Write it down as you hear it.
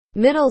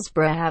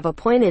Middlesbrough have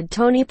appointed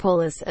Tony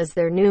Pulis as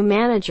their new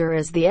manager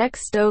as the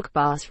ex-Stoke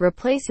boss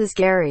replaces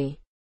Garry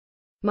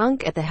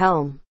Monk at the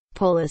helm.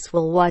 Pulis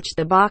will watch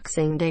the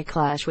Boxing Day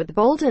clash with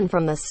Bolton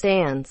from the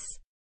stands.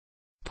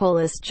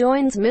 Pulis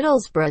joins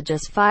Middlesbrough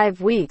just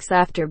 5 weeks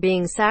after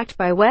being sacked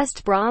by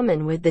West Brom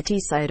and with the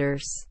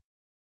Teesiders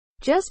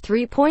just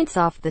 3 points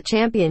off the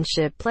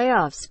championship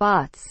playoff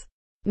spots.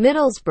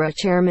 Middlesbrough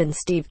chairman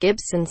Steve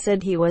Gibson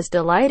said he was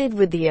delighted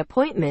with the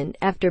appointment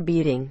after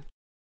beating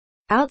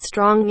out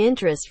strong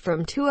interest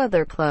from 2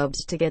 other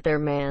clubs to get their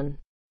man.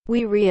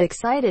 "We re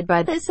excited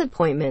by this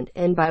appointment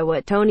and by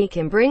what Tony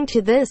can bring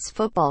to this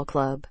football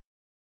club.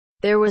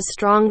 There was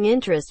strong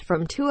interest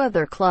from 2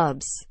 other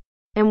clubs,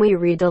 and we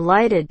re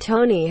delighted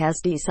Tony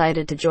has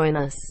decided to join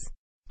us."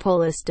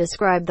 Pulis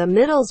described the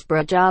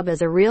Middlesbrough job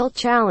as a real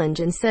challenge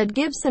and said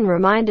Gibson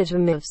reminded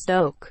him of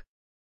Stoke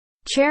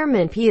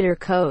chairman Peter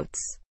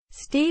Coates.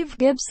 "Steve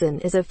Gibson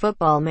is a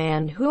football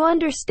man who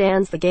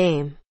understands the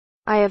game.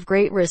 I have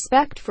great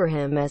respect for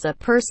him as a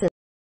person